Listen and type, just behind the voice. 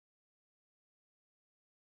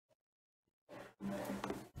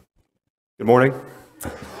Good morning.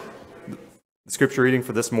 The scripture reading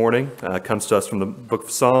for this morning comes to us from the book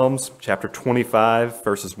of Psalms, chapter 25,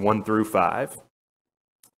 verses 1 through 5.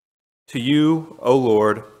 To you, O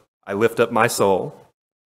Lord, I lift up my soul.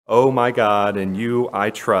 O my God, in you I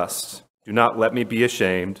trust. Do not let me be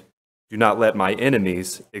ashamed. Do not let my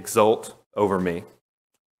enemies exult over me.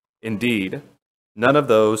 Indeed, none of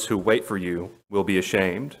those who wait for you will be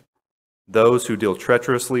ashamed. Those who deal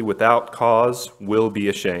treacherously without cause will be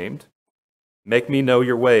ashamed. Make me know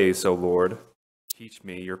your ways, O Lord. Teach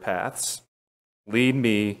me your paths. Lead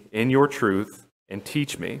me in your truth and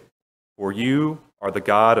teach me, for you are the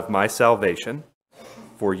God of my salvation.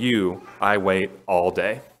 For you I wait all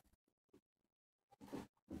day.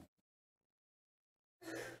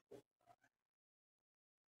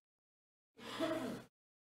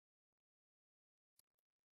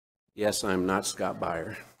 Yes, I'm not Scott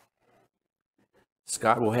Beyer.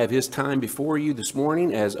 Scott will have his time before you this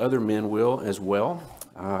morning, as other men will as well,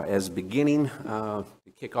 as beginning to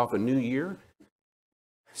kick off a new year.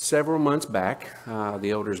 Several months back,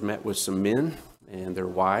 the elders met with some men and their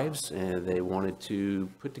wives, and they wanted to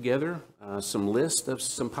put together some list of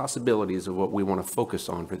some possibilities of what we want to focus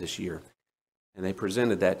on for this year. And they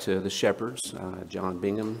presented that to the shepherds, John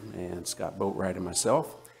Bingham and Scott Boatwright and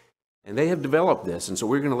myself. And they have developed this, and so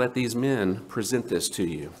we're going to let these men present this to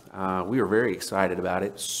you. We are very excited about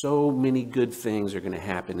it. So many good things are going to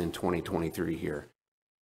happen in 2023 here.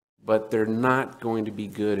 But they're not going to be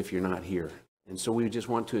good if you're not here. And so we just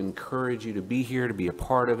want to encourage you to be here, to be a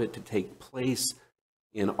part of it, to take place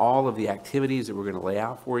in all of the activities that we're going to lay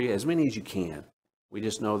out for you, as many as you can. We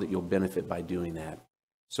just know that you'll benefit by doing that.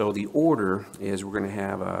 So the order is we're going to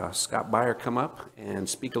have Scott Beyer come up and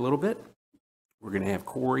speak a little bit. We're going to have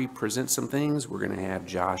Corey present some things. We're going to have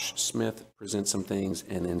Josh Smith present some things.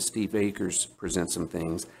 And then Steve Akers present some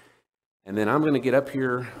things. And then I'm going to get up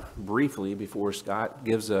here briefly before Scott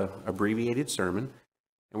gives an abbreviated sermon.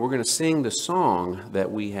 And we're going to sing the song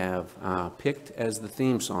that we have picked as the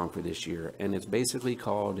theme song for this year. And it's basically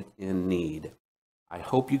called In Need. I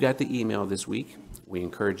hope you got the email this week. We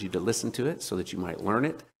encourage you to listen to it so that you might learn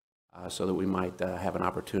it. So that we might have an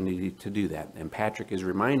opportunity to do that. And Patrick is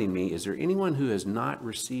reminding me, is there anyone who has not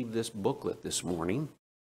received this booklet this morning?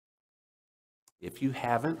 If you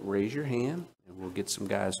haven't, raise your hand, and we'll get some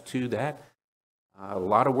guys to that. A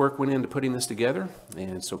lot of work went into putting this together,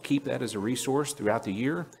 and so keep that as a resource throughout the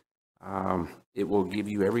year. It will give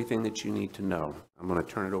you everything that you need to know. I'm going to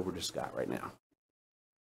turn it over to Scott right now.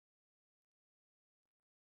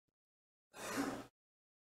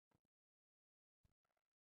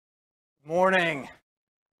 Morning.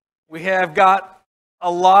 We have got a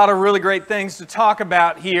lot of really great things to talk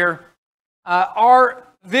about here. Our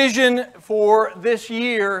vision for this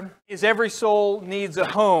year is every soul needs a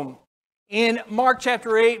home. In Mark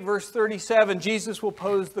chapter 8, verse 37, Jesus will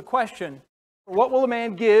pose the question, what will a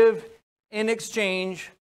man give in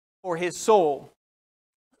exchange for his soul?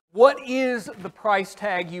 What is the price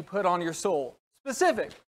tag you put on your soul?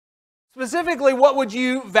 Specifically, what would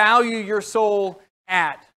you value your soul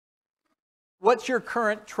at? What's your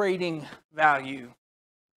current trading value?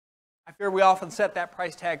 I fear we often set that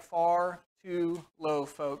price tag far too low,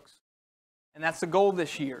 folks. And that's the goal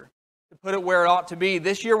this year, to put it where it ought to be.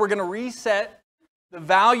 This year we're going to reset the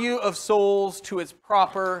value of souls to its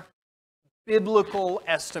proper biblical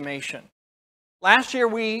estimation. Last year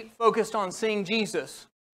we focused on seeing Jesus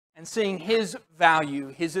and seeing His value,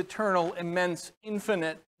 His eternal, immense,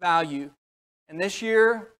 infinite value. And this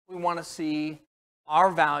year we want to see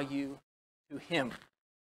our value to Him.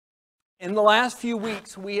 In the last few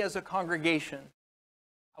weeks, we as a congregation,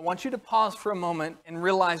 I want you to pause for a moment and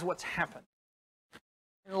realize what's happened.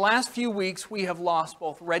 In the last few weeks, we have lost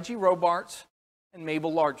both Reggie Robarts and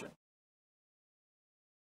Mabel Largent.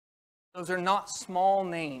 Those are not small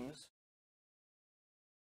names.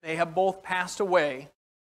 They have both passed away,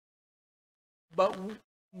 but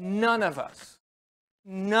none of us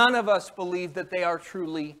believe that they are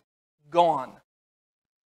truly gone.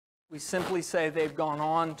 We simply say they've gone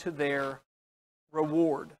on to their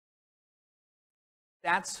reward.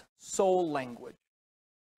 That's soul language.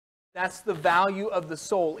 That's the value of the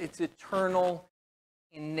soul. It's eternal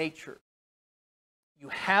in nature. You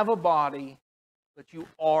have a body, but you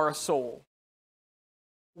are a soul.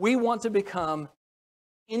 We want to become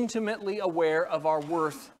intimately aware of our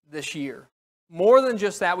worth this year. More than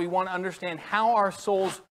just that, we want to understand how our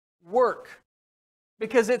souls work.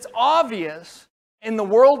 Because it's obvious in the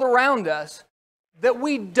world around us that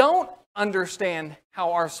we don't understand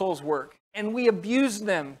how our souls work. And we abuse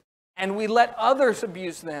them. And we let others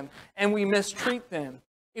abuse them. And we mistreat them.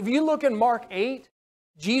 If you look in Mark 8,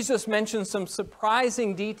 Jesus mentions some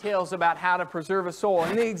surprising details about how to preserve a soul.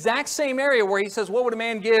 In the exact same area where he says, what would a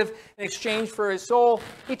man give in exchange for his soul?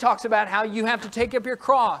 He talks about how you have to take up your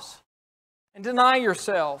cross and deny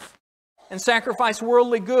yourself and sacrifice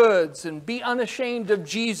worldly goods and be unashamed of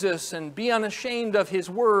Jesus and be unashamed of his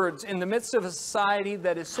words in the midst of a society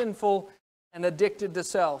that is sinful and addicted to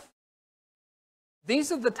self.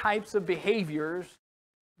 These are the types of behaviors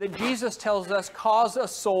that Jesus tells us cause a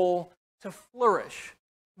soul to flourish.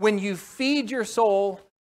 When you feed your soul,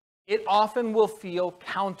 it often will feel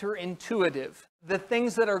counterintuitive. The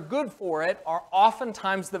things that are good for it are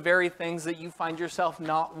oftentimes the very things that you find yourself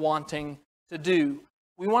not wanting to do.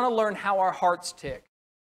 We want to learn how our hearts tick.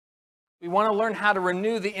 We want to learn how to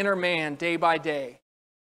renew the inner man day by day.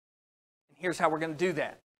 And here's how we're going to do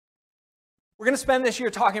that. We're going to spend this year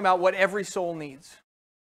talking about what every soul needs.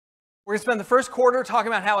 We're going to spend the first quarter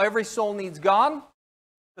talking about how every soul needs God.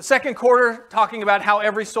 The second quarter talking about how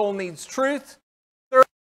every soul needs truth. Third,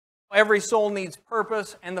 every soul needs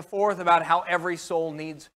purpose. And the fourth about how every soul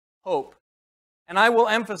needs hope. And I will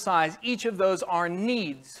emphasize each of those are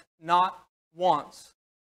needs, not wants.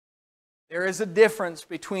 There is a difference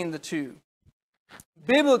between the two.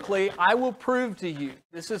 Biblically, I will prove to you,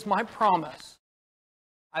 this is my promise,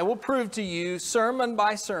 I will prove to you sermon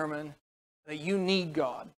by sermon that you need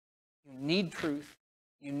God. You need truth.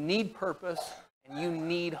 You need purpose. And you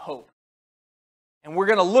need hope. And we're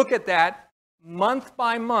going to look at that month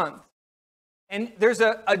by month. And there's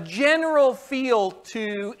a general feel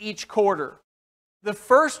to each quarter. The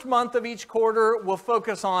first month of each quarter will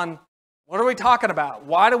focus on what are we talking about?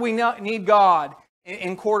 Why do we need God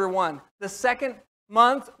in quarter one? The second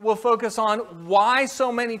month will focus on why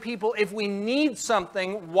so many people, if we need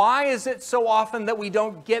something, why is it so often that we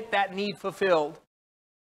don't get that need fulfilled?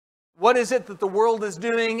 What is it that the world is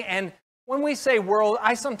doing? And when we say world,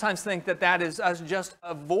 I sometimes think that that is us just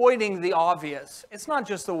avoiding the obvious. It's not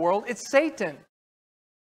just the world, it's Satan.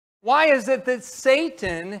 Why is it that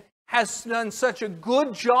Satan has done such a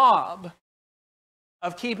good job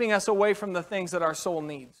of keeping us away from the things that our soul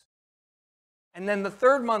needs? And then the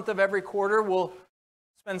third month of every quarter, we'll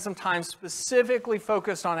spend some time specifically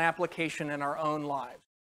focused on application in our own lives.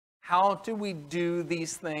 How do we do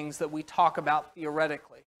these things that we talk about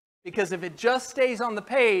theoretically? Because if it just stays on the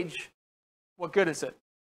page, what good is it?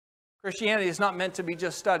 Christianity is not meant to be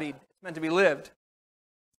just studied. It's meant to be lived.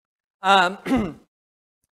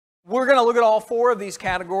 We're going to look at all four of these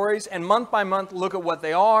categories and month by month look at what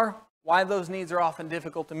they are, why those needs are often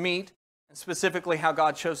difficult to meet, and specifically how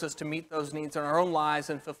God shows us to meet those needs in our own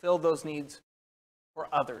lives and fulfill those needs for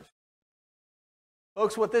others.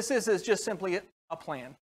 Folks, what this is just simply a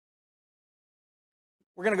plan.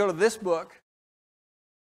 We're going to go to this book,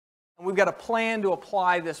 and we've got a plan to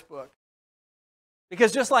apply this book.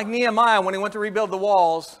 Because just like Nehemiah, when he went to rebuild the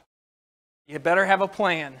walls, you better have a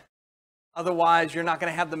plan. Otherwise, you're not going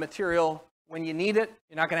to have the material when you need it.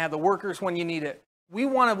 You're not going to have the workers when you need it. We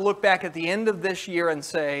want to look back at the end of this year and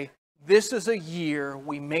say, this is a year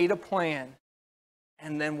we made a plan,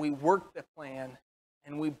 and then we worked the plan,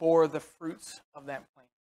 and we bore the fruits of that plan.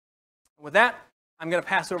 With that, I'm going to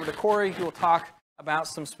pass over to Corey, who will talk about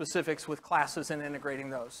some specifics with classes and integrating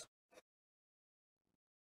those.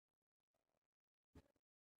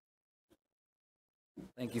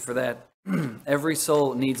 Thank you for that. Every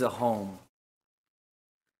soul needs a home.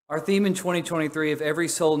 Our theme in 2023 of every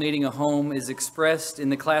soul needing a home is expressed in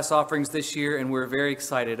the class offerings this year, and we're very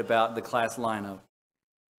excited about the class lineup.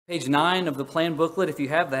 Page 9 of the plan booklet, if you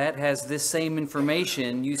have that, has this same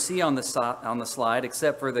information you see on the slide,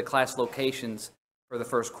 except for the class locations for the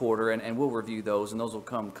first quarter, and we'll review those, and those will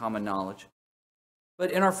come common knowledge.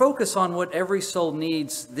 But in our focus on what every soul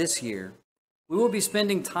needs this year, we will be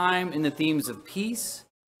spending time in the themes of peace,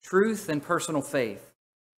 truth, and personal faith.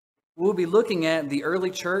 We'll be looking at the early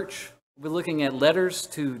church, we'll be looking at letters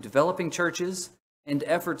to developing churches, and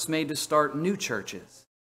efforts made to start new churches.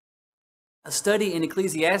 A study in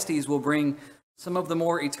Ecclesiastes will bring some of the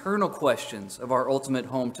more eternal questions of our ultimate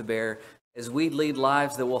home to bear as we lead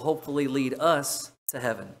lives that will hopefully lead us to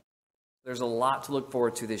heaven. There's a lot to look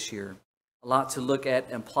forward to this year, a lot to look at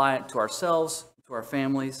and apply it to ourselves, to our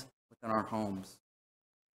families, in our homes.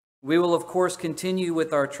 We will, of course, continue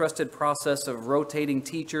with our trusted process of rotating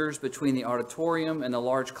teachers between the auditorium and the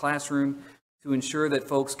large classroom to ensure that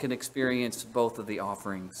folks can experience both of the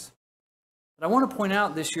offerings. But I want to point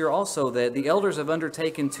out this year also that the elders have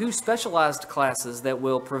undertaken 2 specialized classes that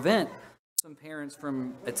will prevent some parents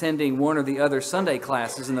from attending one or the other Sunday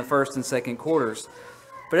classes in the first and second quarters.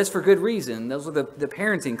 But it's for good reason. Those are the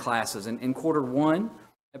parenting classes. In quarter one,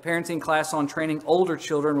 a parenting class on training older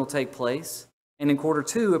children will take place. And in quarter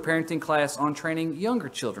 2, a parenting class on training younger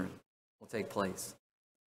children will take place.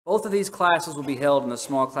 Both of these classes will be held in a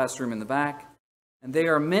small classroom in the back, and they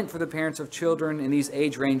are meant for the parents of children in these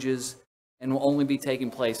age ranges and will only be taking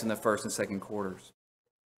place in the first and second quarters.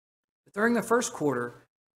 But during the first quarter,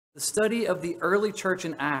 the study of the early church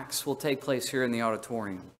in Acts will take place here in the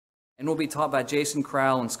auditorium and will be taught by Jason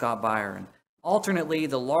Crowell and Scott Beyer. And alternately,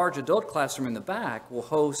 the large adult classroom in the back will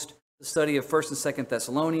host the study of 1st and 2nd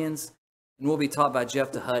Thessalonians and will be taught by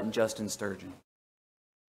Jeff DeHutt and Justin Sturgeon.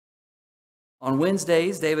 On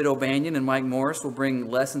Wednesdays, David O'Banion and Mike Morris will bring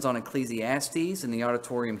lessons on Ecclesiastes in the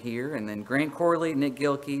auditorium here, and then Grant Corley, Nick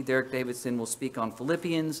Gilkey, Derek Davidson will speak on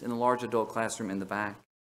Philippians in the large adult classroom in the back.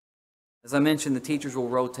 As I mentioned, the teachers will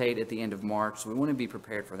rotate at the end of March, so we want to be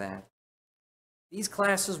prepared for that. These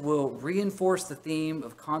classes will reinforce the theme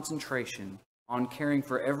of concentration on caring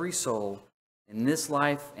for every soul in this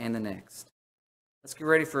life and the next. Let's get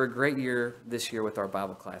ready for a great year this year with our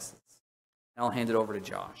Bible classes. I'll hand it over to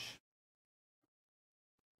Josh.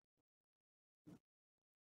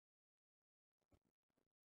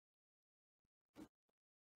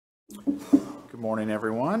 Good morning,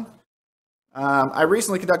 everyone. I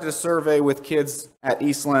recently conducted a survey with kids at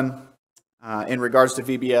Eastland in regards to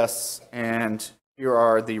VBS, and here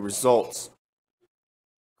are the results.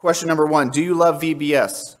 Question number 1, do you love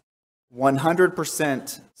VBS?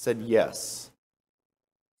 100% said yes.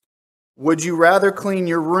 Would you rather clean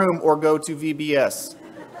your room or go to VBS?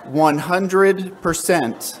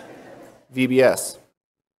 100% VBS.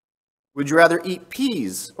 Would you rather eat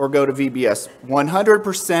peas or go to VBS?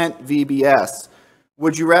 100% VBS.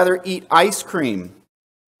 Would you rather eat ice cream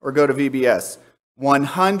or go to VBS?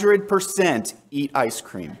 100% eat ice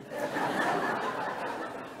cream.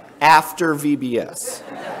 After VBS.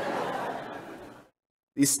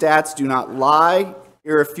 These stats do not lie.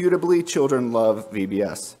 Irrefutably, children love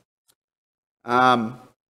VBS.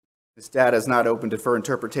 This data is not open for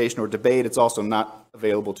interpretation or debate. It's also not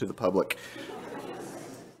available to the public.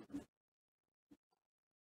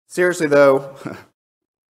 Seriously, though,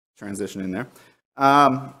 transition in there.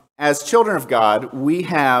 As children of God, we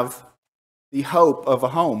have the hope of a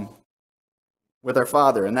home with our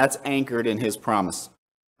Father, and that's anchored in His promise.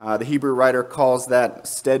 The Hebrew writer calls that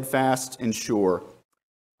steadfast and sure.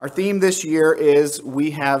 Our theme this year is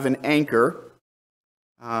we have an anchor,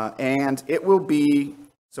 and it will be,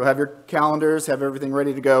 so have your calendars, have everything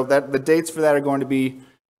ready to go. The dates for that are going to be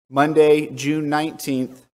Monday, June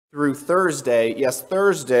 19th, through Thursday,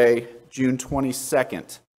 Thursday, June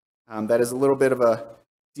 22nd. That is a little bit of a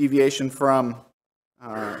deviation from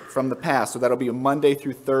the past. So that'll be a Monday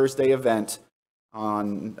through Thursday event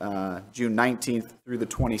on June 19th through the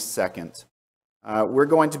 22nd. We're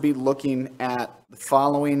going to be looking at the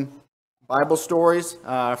following Bible stories.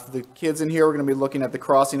 For the kids in here, we're going to be looking at the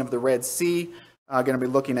crossing of the Red Sea. Going to be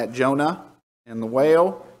looking at Jonah and the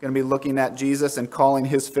whale. Going to be looking at Jesus and calling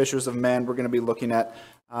his fishers of men. We're going to be looking at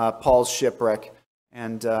Paul's shipwreck,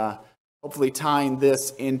 and hopefully tying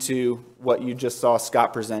this into what you just saw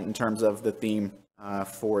Scott present in terms of the theme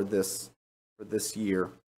for this year.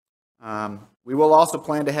 We will also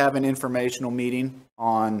plan to have an informational meeting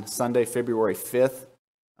on Sunday, February 5th,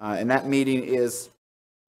 and that meeting is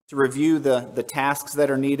to review the tasks that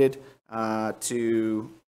are needed, to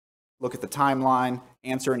look at the timeline,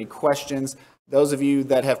 answer any questions. Those of you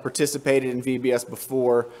that have participated in VBS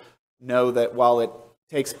before know that while it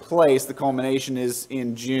takes place, the culmination is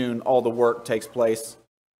in June. All the work takes place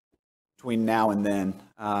between now and then.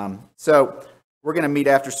 So we're going to meet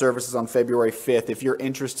after services on February 5th. If you're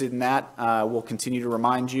interested in that, we'll continue to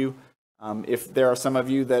remind you. If there are some of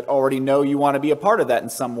you that already know you want to be a part of that in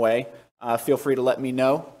some way, feel free to let me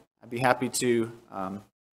know. I'd be happy to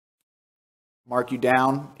mark you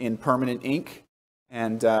down in permanent ink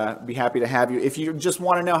and be happy to have you. If you just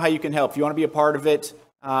want to know how you can help, if you want to be a part of it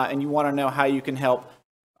and you want to know how you can help,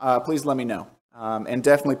 please let me know. And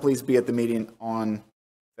definitely please be at the meeting on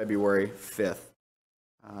February 5th.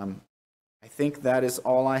 I think that is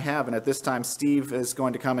all I have. And at this time, Steve is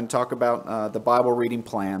going to come and talk about the Bible reading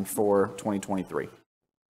plan for 2023.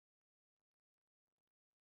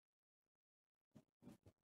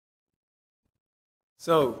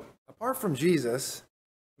 So, apart from Jesus,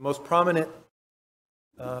 the most prominent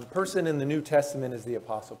person in the New Testament is the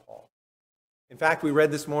Apostle Paul. In fact, we read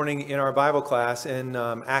this morning in our Bible class in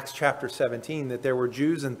Acts chapter 17 that there were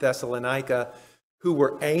Jews in Thessalonica who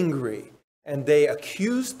were angry, and they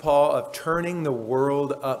accused Paul of turning the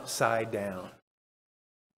world upside down.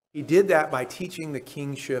 He did that by teaching the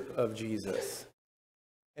kingship of Jesus.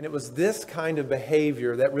 And it was this kind of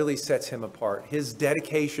behavior that really sets him apart, his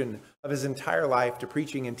dedication of his entire life to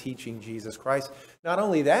preaching and teaching Jesus Christ. Not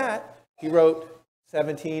only that, He wrote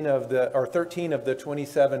 13 of the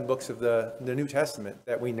 27 books of the New Testament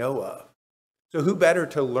that we know of. So who better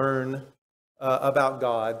to learn about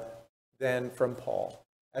God than from Paul?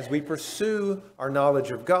 As we pursue our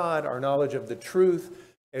knowledge of God, our knowledge of the truth,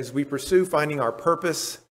 as we pursue finding our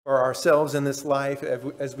purpose for ourselves in this life,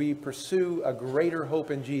 as we pursue a greater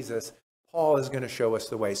hope in Jesus, Paul is going to show us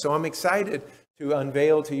the way. So I'm excited to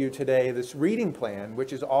unveil to you today this reading plan,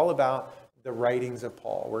 which is all about the writings of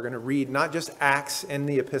Paul. We're going to read not just Acts and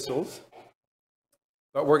the epistles,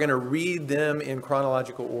 but we're going to read them in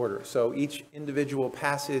chronological order. So each individual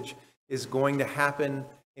passage is going to happen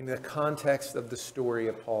in the context of the story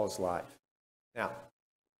of Paul's life. Now,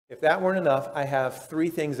 if that weren't enough, I have 3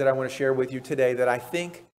 things that I want to share with you today that I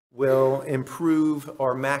think will improve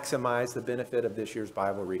or maximize the benefit of this year's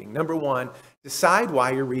Bible reading. Number 1, decide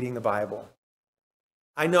why you're reading the Bible.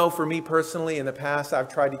 I know for me personally, in the past, I've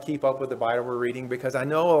tried to keep up with the Bible we're reading because I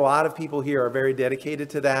know a lot of people here are very dedicated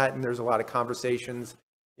to that, and there's a lot of conversations,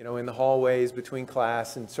 in the hallways between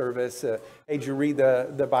class and service. Hey, did you read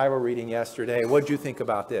the Bible reading yesterday? What did you think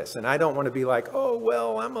about this? And I don't want to be like, oh,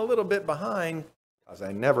 well, I'm a little bit behind because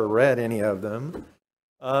I never read any of them.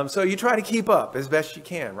 So you try to keep up as best you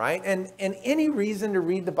can, right? And any reason to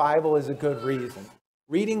read the Bible is a good reason.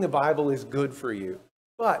 Reading the Bible is good for you.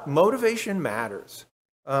 But motivation matters.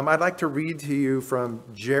 I'd like to read to you from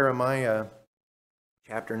Jeremiah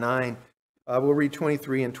chapter 9. We'll read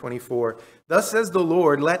 23 and 24. Thus says the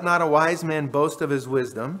Lord, let not a wise man boast of his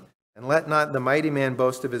wisdom, and let not the mighty man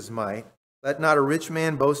boast of his might. Let not a rich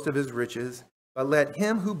man boast of his riches, but let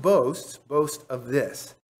him who boasts boast of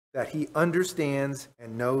this, that he understands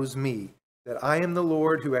and knows me, that I am the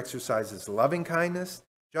Lord who exercises loving kindness,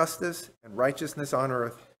 justice, and righteousness on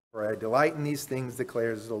earth, for I delight in these things,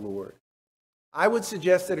 declares the Lord. I would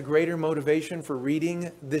suggest that a greater motivation for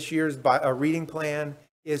reading this year's reading plan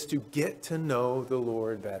is to get to know the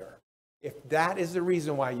Lord better. If that is the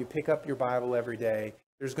reason why you pick up your Bible every day,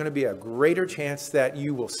 there's going to be a greater chance that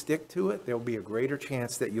you will stick to it. There'll be a greater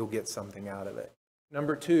chance that you'll get something out of it.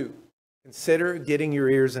 Number 2, consider getting your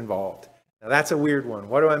ears involved. Now that's a weird one.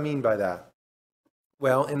 What do I mean by that?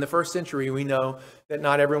 Well, in the first century, we know that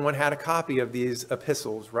not everyone had a copy of these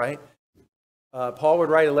epistles, right? Paul would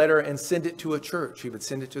write a letter and send it to a church. He would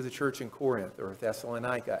send it to the church in Corinth or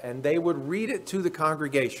Thessalonica, and they would read it to the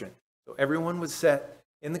congregation. So everyone would sit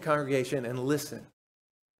in the congregation and listen.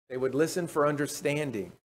 They would listen for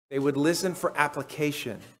understanding. They would listen for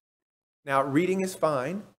application. Now, reading is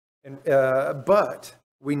fine, but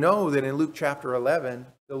we know that in Luke chapter 11,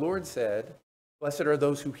 the Lord said, blessed are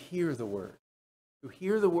those who hear the word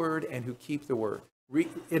and who keep the word.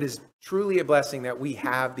 It is truly a blessing that we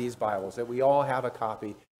have these Bibles, that we all have a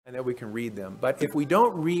copy and that we can read them. But if we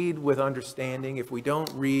don't read with understanding, if we don't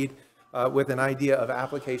read with an idea of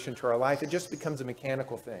application to our life, it just becomes a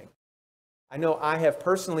mechanical thing. I know I have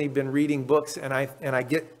personally been reading books and I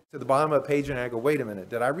get to the bottom of a page and I go, wait a minute,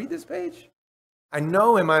 did I read this page? I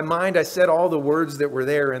know in my mind I said all the words that were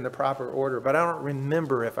there in the proper order, but I don't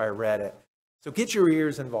remember if I read it. So get your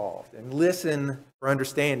ears involved and listen for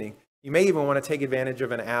understanding. You may even want to take advantage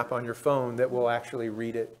of an app on your phone that will actually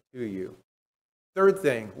read it to you. Third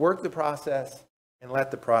thing, work the process and let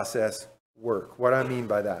the process work. What do I mean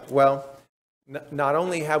by that? Well, not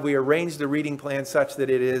only have we arranged the reading plan such that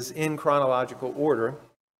it is in chronological order,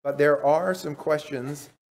 but there are some questions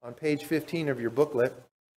on page 15 of your booklet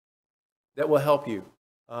that will help you.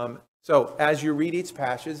 So as you read each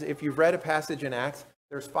passage, if you've read a passage in Acts,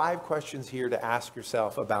 there's 5 questions here to ask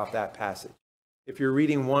yourself about that passage. If you're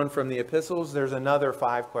reading one from the epistles, there's another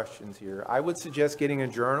 5 questions here. I would suggest getting a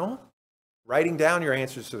journal, writing down your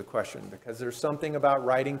answers to the question, because there's something about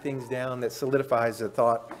writing things down that solidifies the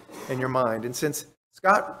thought in your mind. And since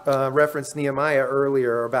Scott referenced Nehemiah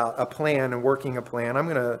earlier about a plan and working a plan, I'm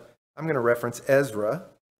gonna reference Ezra,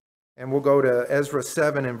 and we'll go to Ezra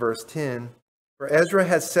 7 and verse 10. For Ezra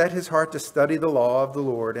has set his heart to study the law of the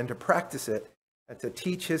Lord and to practice it, and to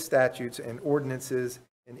teach his statutes and ordinances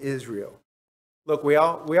in Israel. Look, we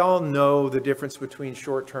all know the difference between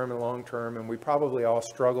short-term and long-term, and we probably all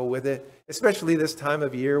struggle with it, especially this time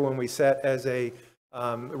of year when we set as a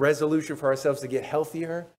resolution for ourselves to get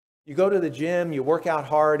healthier. You go to the gym, you work out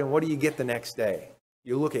hard, and what do you get the next day?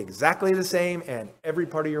 You look exactly the same, and every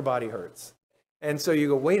part of your body hurts. And so you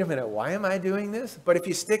go, wait a minute, why am I doing this? But if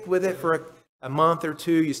you stick with it for a month or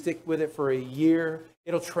 2, you stick with it for a year,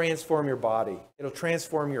 it'll transform your body. It'll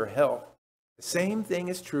transform your health. The same thing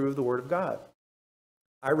is true of the Word of God.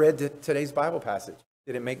 I read today's Bible passage.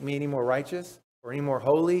 Did it make me any more righteous or any more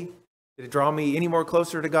holy? Did it draw me any more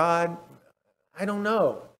closer to God? I don't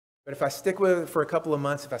know. But if I stick with it for a couple of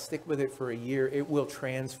months, if I stick with it for a year, it will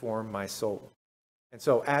transform my soul. And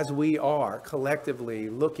so as we are collectively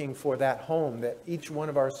looking for that home that each one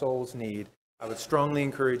of our souls need, I would strongly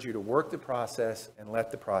encourage you to work the process and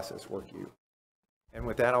let the process work you. And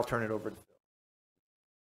with that, I'll turn it over to Phil.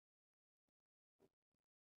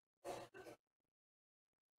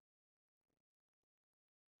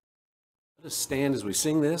 Let us stand as we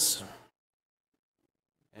sing this.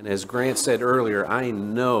 And as Grant said earlier, I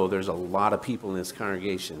know there's a lot of people in this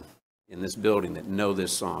congregation, in this building, that know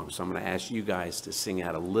this song. So I'm going to ask you guys to sing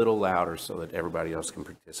out a little louder so that everybody else can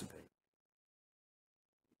participate.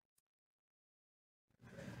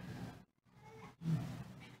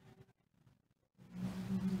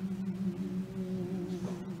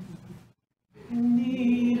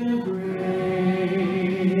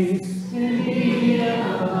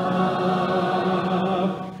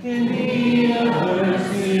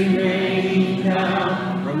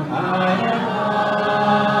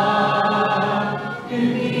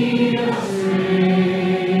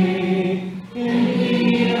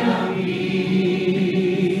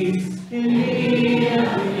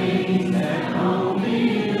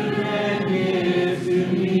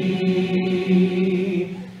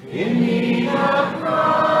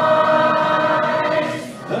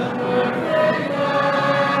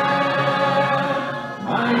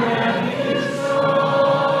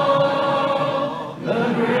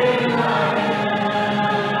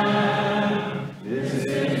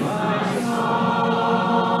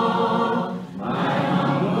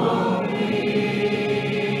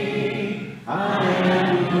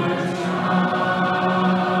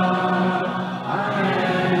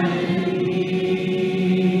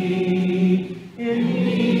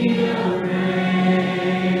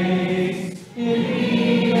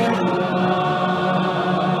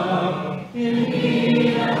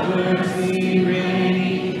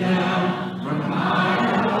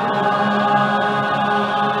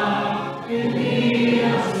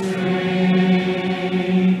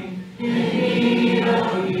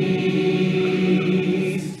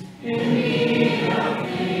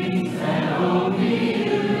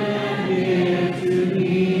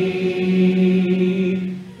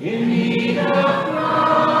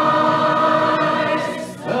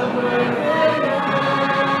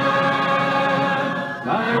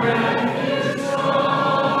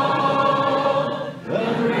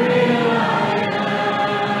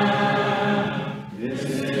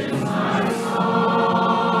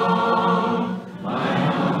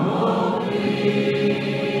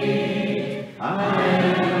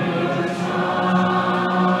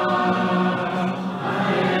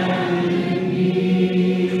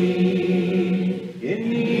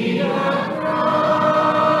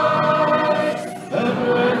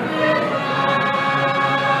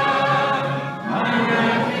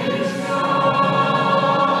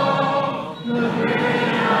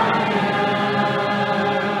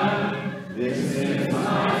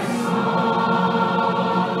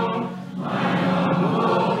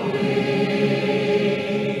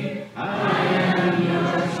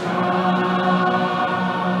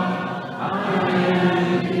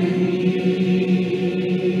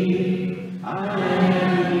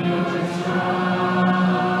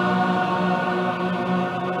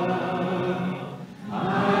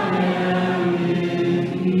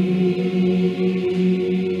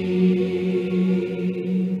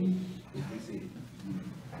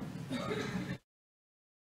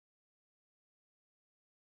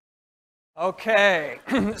 Okay,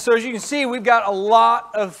 so as you can see, we've got a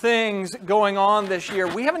lot of things going on this year.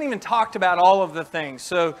 We haven't even talked about all of the things,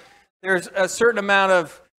 so there's a certain amount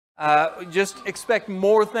of, just expect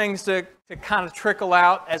more things to kind of trickle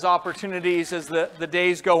out as opportunities as the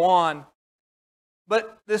days go on.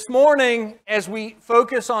 But this morning, as we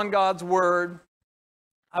focus on God's Word,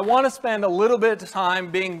 I want to spend a little bit of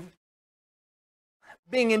time being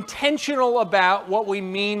intentional about what we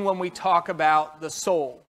mean when we talk about the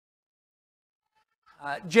soul.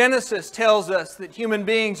 Genesis tells us that human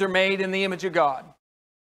beings are made in the image of God.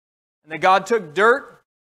 And that God took dirt,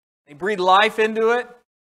 He breathed life into it,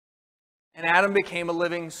 and Adam became a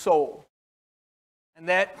living soul. And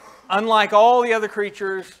that, unlike all the other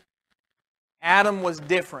creatures, Adam was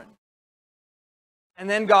different. And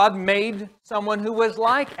then God made someone who was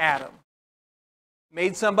like Adam.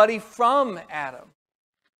 Made somebody from Adam.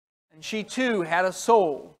 And she too had a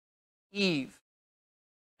soul, Eve.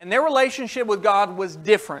 And their relationship with God was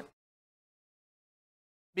different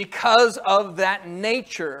because of that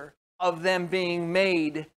nature of them being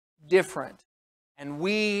made different. And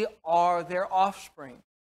we are their offspring.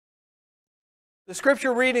 The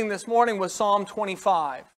scripture reading this morning was Psalm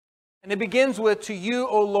 25. And it begins with, "To you,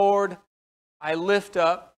 O Lord, I lift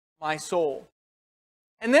up my soul."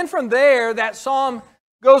 And then from there, that psalm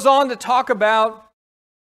goes on to talk about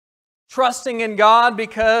trusting in God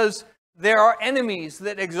because there are enemies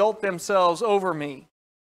that exalt themselves over me,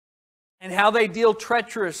 and how they deal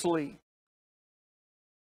treacherously.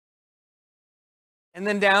 And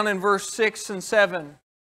then down in verse 6 and 7,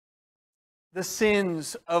 "The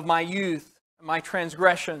sins of my youth and my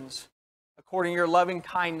transgressions, according to your loving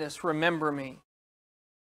kindness, remember me."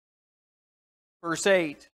 Verse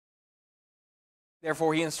 8,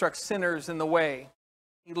 "Therefore he instructs sinners in the way.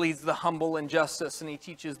 He leads the humble in justice, and he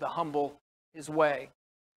teaches the humble his way."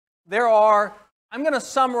 I'm going to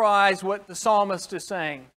summarize what the psalmist is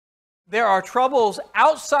saying. There are troubles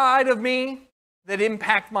outside of me that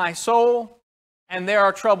impact my soul, and there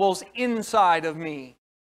are troubles inside of me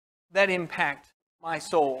that impact my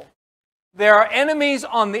soul. There are enemies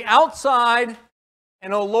on the outside,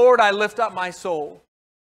 and O Lord, I lift up my soul.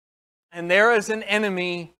 And there is an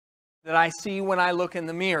enemy that I see when I look in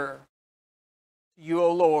the mirror. To you,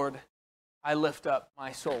 O Lord, I lift up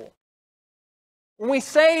my soul. When we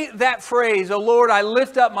say that phrase, "O Lord, I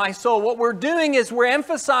lift up my soul," what we're doing is we're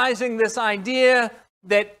emphasizing this idea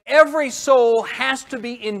that every soul has to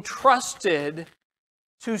be entrusted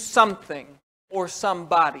to something or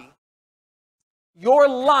somebody. Your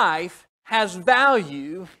life has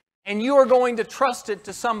value, and you are going to trust it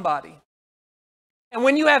to somebody. And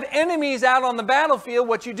when you have enemies out on the battlefield,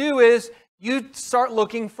 what you do is you start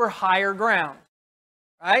looking for higher ground,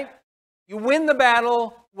 right? You win the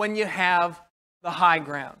battle when you have the high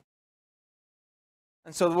ground.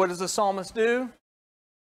 And so what does the psalmist do?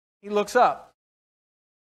 He looks up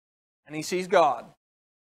and he sees God.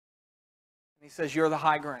 And he says, "You're the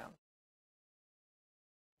high ground.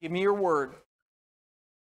 Give me your word,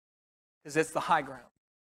 because it's the high ground.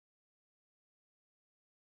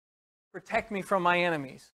 Protect me from my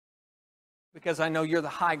enemies, because I know you're the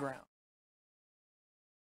high ground."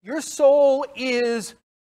 Your soul is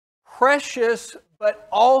precious, but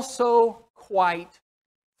also quite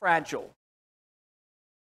fragile.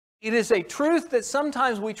 It is a truth that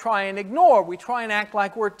sometimes we try and ignore. We try and act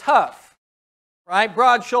like we're tough, right?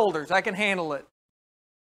 Broad shoulders, I can handle it.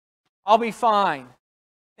 I'll be fine.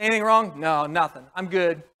 Anything wrong? No, nothing. I'm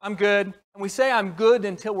good. I'm good. And we say I'm good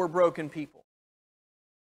until we're broken people.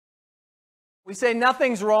 We say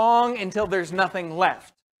nothing's wrong until there's nothing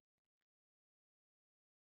left.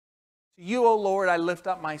 "To you, O Lord, I lift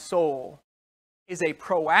up my soul" is a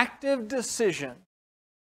proactive decision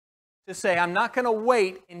to say, I'm not going to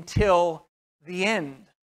wait until the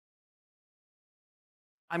end.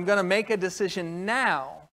 I'm going to make a decision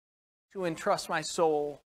now to entrust my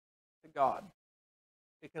soul to God,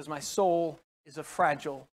 because my soul is a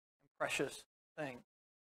fragile and precious thing.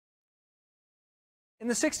 In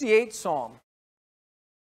the 68th Psalm,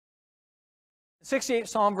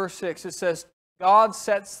 verse 6, it says, "God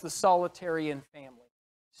sets the solitary in family."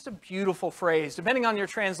 Just a beautiful phrase. Depending on your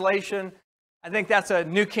translation, I think that's a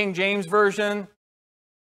New King James Version.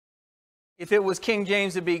 If it was King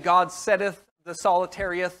James, it'd be, "God setteth the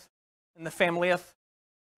solitarieth and the familyeth."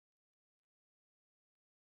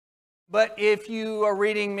 But if you are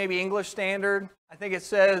reading maybe English Standard, I think it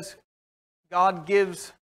says, "God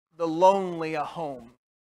gives the lonely a home."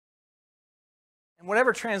 And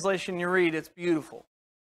whatever translation you read, it's beautiful.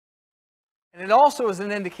 And it also is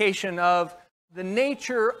an indication of the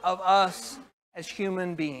nature of us as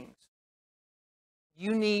human beings.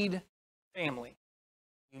 You need family.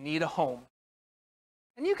 You need a home.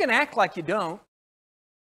 And you can act like you don't,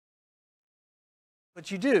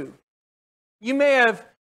 but you do. You may have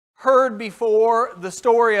heard before the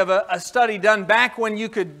story of a study done back when you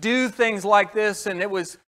could do things like this, and it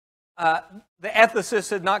was the ethicists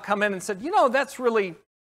had not come in and said, that's really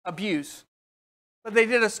abuse. But they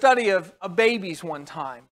did a study of babies one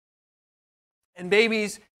time. And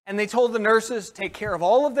they told the nurses, take care of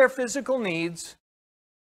all of their physical needs,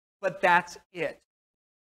 but that's it.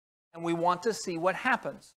 And we want to see what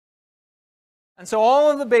happens. And so all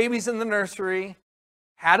of the babies in the nursery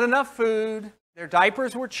had enough food, their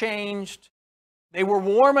diapers were changed, they were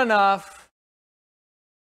warm enough,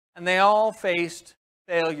 and they all faced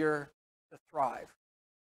failure to thrive.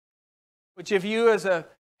 Which, if you as a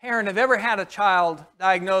parent have ever had a child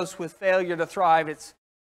diagnosed with failure to thrive, it's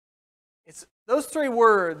those 3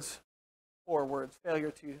 words, 4 words,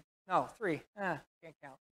 failure to, no, 3, can't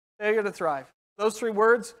count. Failure to thrive. Those 3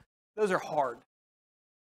 words, those are hard.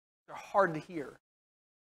 They're hard to hear.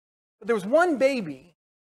 But there was one baby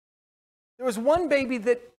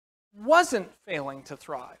that wasn't failing to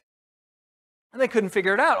thrive. And they couldn't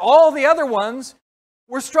figure it out. All the other ones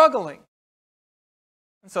were struggling.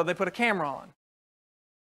 And so they put a camera on.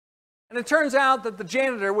 And it turns out that the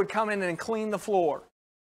janitor would come in and clean the floor.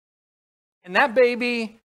 And that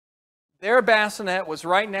baby, their bassinet was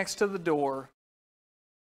right next to the door.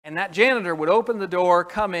 And that janitor would open the door,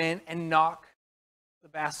 come in, and knock the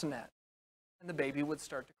bassinet. And the baby would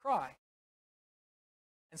start to cry.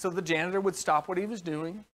 And so the janitor would stop what he was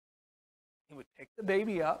doing. He would pick the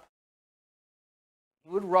baby up. He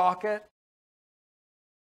would rock it.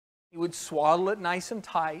 He would swaddle it nice and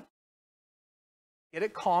tight. Get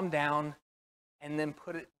it calmed down. And then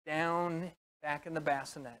put it down back in the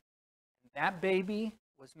bassinet. And that baby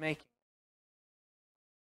was making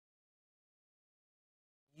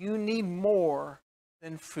it. You need more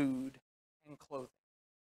than food and clothing.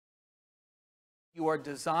 You are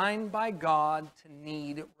designed by God to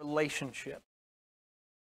need relationship.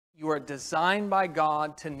 You are designed by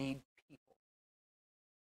God to need people.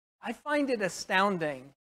 I find it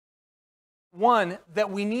astounding, one,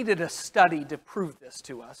 that we needed a study to prove this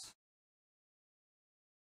to us.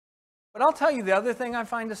 But I'll tell you the other thing I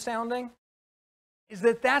find astounding is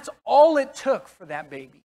that that's all it took for that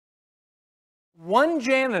baby. One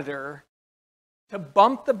janitor to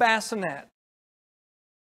bump the bassinet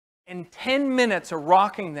and 10 minutes of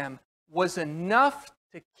rocking them was enough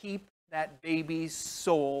to keep that baby's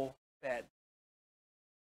soul fed.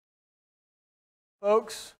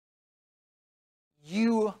 Folks,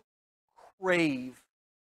 you crave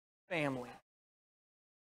family.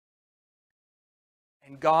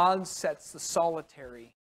 And God sets the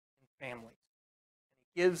solitary in families. And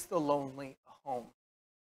He gives the lonely a home.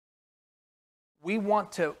 We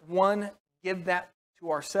want to, one, give that to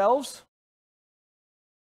ourselves.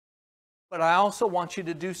 But I also want you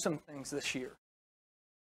to do some things this year.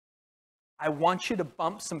 I want you to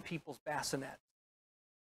bump some people's bassinets.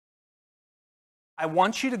 I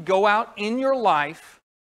want you to go out in your life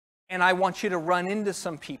and I want you to run into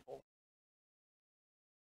some people.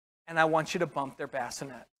 And I want you to bump their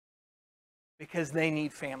bassinet. Because they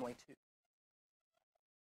need family too.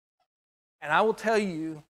 And I will tell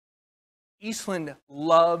you, Eastland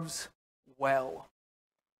loves well.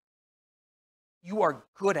 You are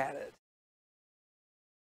good at it.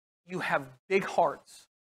 You have big hearts.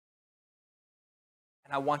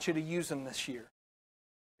 And I want you to use them this year.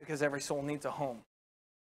 Because every soul needs a home.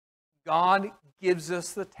 God gives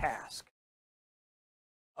us the task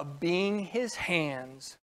of being His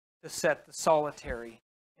hands to set the solitary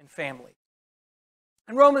in family.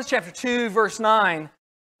 In Romans chapter 2, verse 9,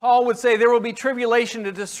 Paul would say, there will be tribulation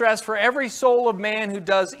and distress for every soul of man who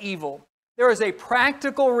does evil. There is a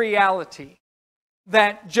practical reality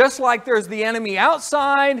that just like there's the enemy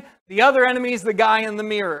outside, the other enemy is the guy in the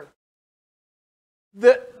mirror.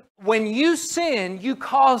 When you sin, you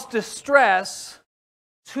cause distress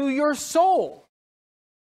to your soul.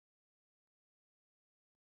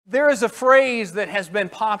 There is a phrase that has been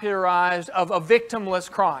popularized of a victimless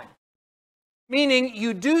crime. Meaning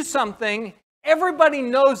you do something, everybody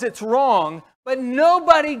knows it's wrong, but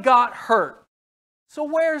nobody got hurt. So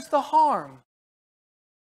where's the harm?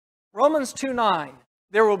 Romans 2:9,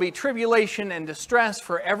 there will be tribulation and distress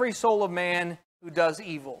for every soul of man who does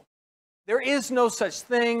evil. There is no such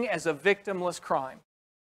thing as a victimless crime.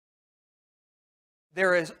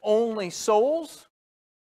 There is only souls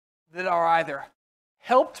that are either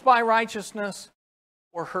helped by righteousness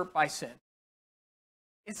or hurt by sin.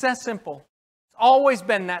 It's that simple. It's always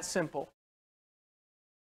been that simple.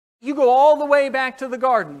 You go all the way back to the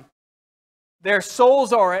garden. Their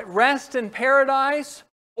souls are at rest in paradise,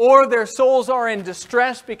 or their souls are in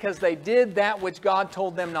distress because they did that which God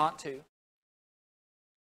told them not to.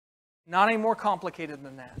 Not any more complicated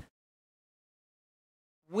than that.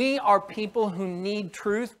 We are people who need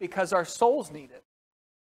truth because our souls need it.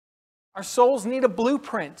 Our souls need a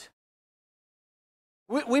blueprint.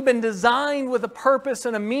 We've been designed with a purpose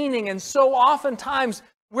and a meaning, and so oftentimes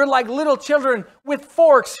we're like little children with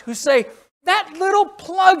forks who say, that little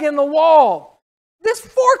plug in the wall, this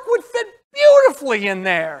fork would fit beautifully in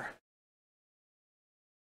there.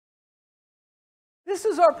 This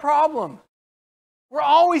is our problem. We're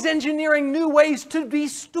always engineering new ways to be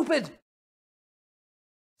stupid.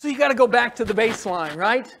 So you got to go back to the baseline,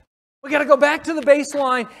 right? We got to go back to the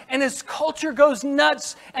baseline, and as culture goes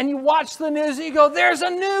nuts, and you watch the news, and you go, there's a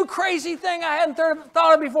new crazy thing I hadn't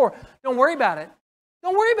thought of before. Don't worry about it.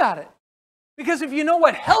 Don't worry about it. Because if you know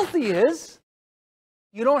what healthy is,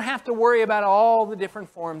 you don't have to worry about all the different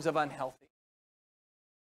forms of unhealthy.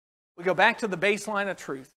 We go back to the baseline of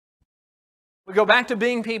truth. We go back to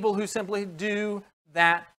being people who simply do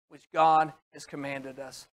that which God has commanded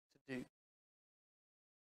us to do.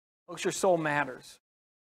 Folks, your soul matters.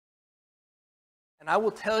 And I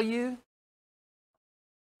will tell you,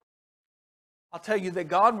 I'll tell you that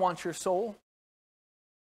God wants your soul.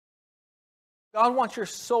 God wants your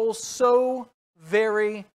soul so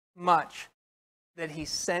very much that He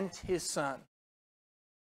sent His Son.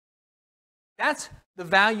 That's the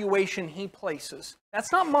valuation He places.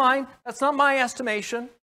 That's not mine. That's not my estimation.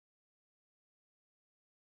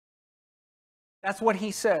 That's what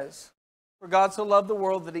He says. For God so loved the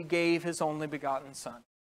world that He gave His only begotten Son.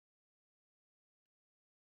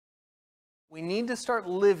 We need to start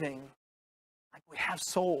living like we have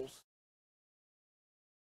souls.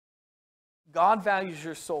 God values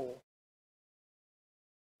your soul.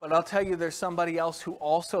 But I'll tell you, there's somebody else who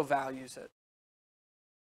also values it.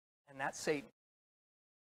 And that's Satan.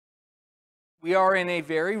 We are in a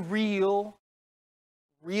very real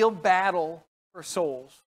battle for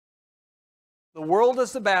souls. The world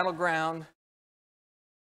is the battleground,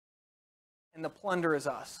 and the plunder is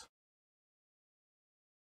us.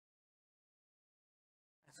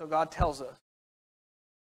 And so God tells us,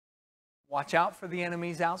 watch out for the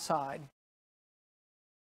enemies outside.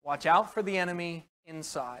 Watch out for the enemy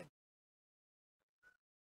inside.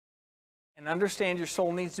 And understand your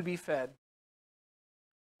soul needs to be fed.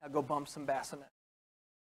 Now go bump some bassinet.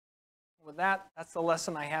 With that, that's the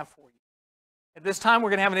lesson I have for you. At this time, we're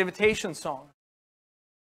going to have an invitation song.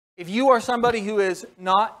 If you are somebody who is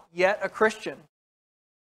not yet a Christian,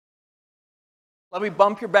 let me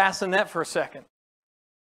bump your bassinet for a second.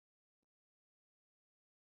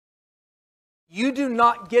 You do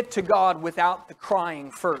not get to God without the crying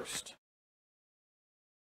first.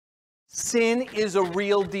 Sin is a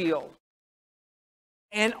real deal.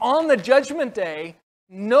 And on the judgment day,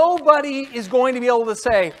 nobody is going to be able to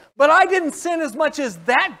say, but I didn't sin as much as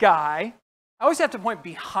that guy. I always have to point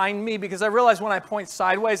behind me because I realize when I point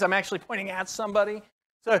sideways, I'm actually pointing at somebody.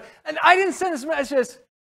 So, and I didn't sin as much as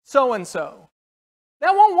so-and-so.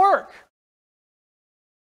 That won't work.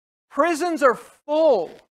 Prisons are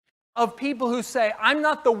full of people who say, I'm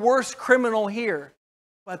not the worst criminal here,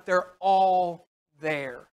 but they're all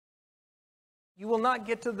there. You will not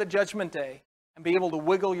get to the judgment day and be able to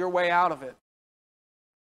wiggle your way out of it.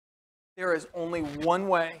 There is only one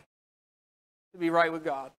way to be right with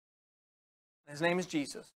God. His name is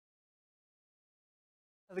Jesus.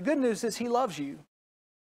 Now, the good news is He loves you,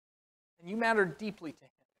 and you matter deeply to Him.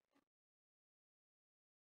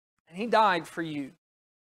 And He died for you.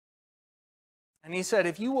 And He said,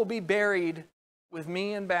 if you will be buried with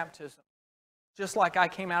me in baptism, just like I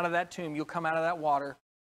came out of that tomb, you'll come out of that water.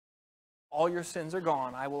 All your sins are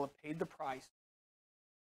gone. I will have paid the price.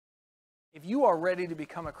 If you are ready to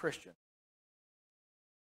become a Christian,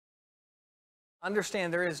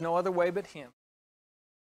 understand there is no other way but Him.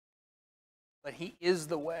 But He is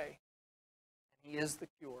the way. And He is the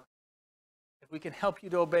cure. If we can help you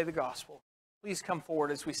to obey the gospel, please come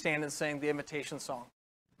forward as we stand and sing the invitation song.